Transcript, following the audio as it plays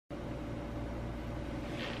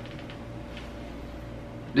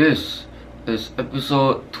This is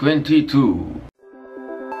episode 22. Look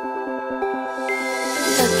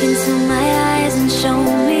into my eyes and show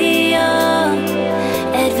me your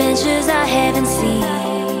adventures I haven't seen.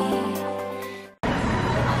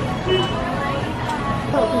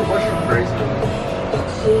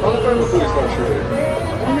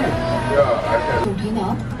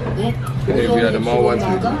 Hey, we are the mall ones.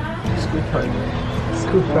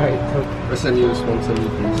 Scoop right. SNU sponsor me,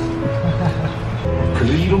 please. 그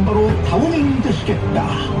이름 바로 다운잉 되시겠다.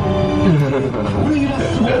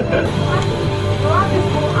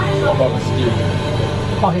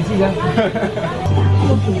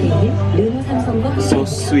 So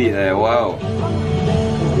sweet, eh? Wow.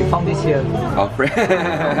 We found this here. Our friend.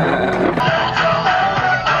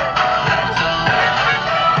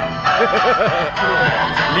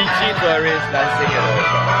 Lychee tourists dancing at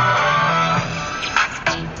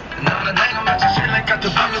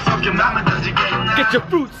Get your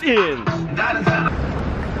fruits in!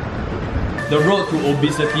 The road to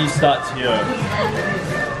obesity starts here.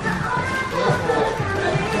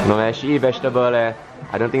 No, she eat vegetable eh.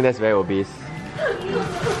 I don't think that's very obese.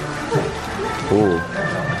 Ooh.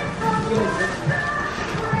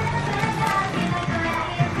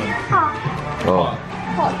 Oh.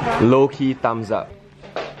 Low-key thumbs up.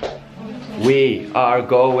 We are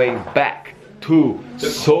going back to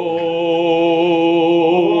Seoul.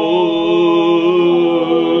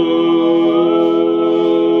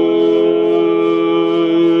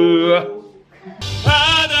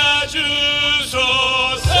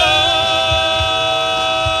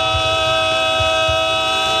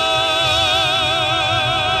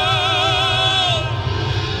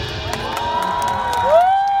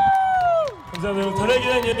 감사합니다.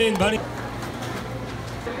 다르게 연예인 많이.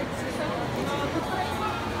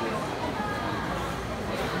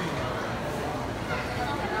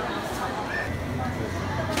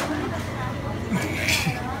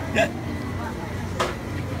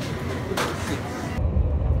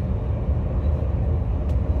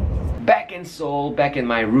 Back in Seoul, back in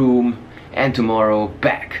my room, and tomorrow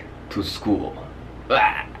back to school.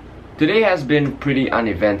 Ah. Today has been pretty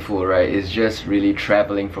uneventful, right? It's just really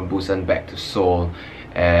traveling from Busan back to Seoul,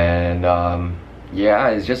 and yeah,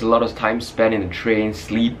 it's just a lot of time spent in the train,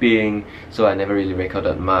 sleeping, so I never really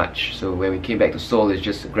recorded much. So when we came back to Seoul, it's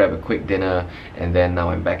just to grab a quick dinner, and then now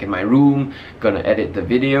I'm back in my room, gonna edit the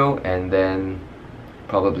video, and then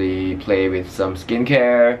probably play with some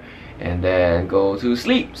skincare, and then go to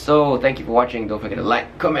sleep. So thank you for watching. Don't forget to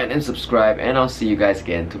like, comment, and subscribe, and I'll see you guys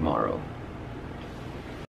again tomorrow.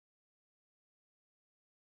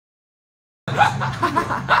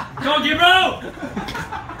 저기 bro!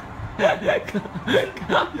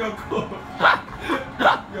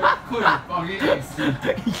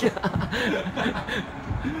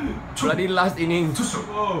 Bloody last inning.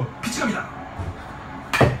 피치갑니다.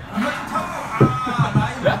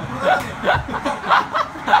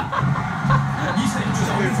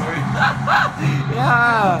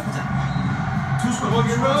 Yeah. 투수가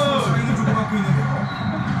사인을 주고받고 있는데요.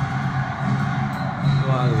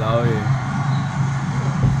 Walao.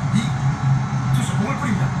 투수 공을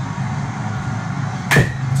뿌립니다.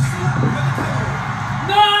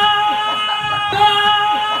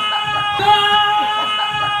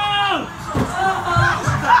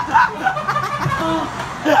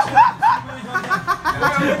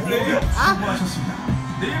 수고하셨습니다.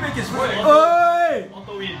 내일 뵙겠습니다. Oi!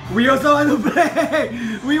 We also want to play.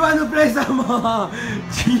 We want to play some more.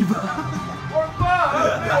 Chiba.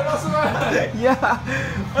 Yeah.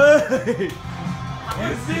 Oi.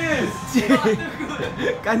 What's this?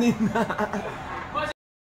 Kanina.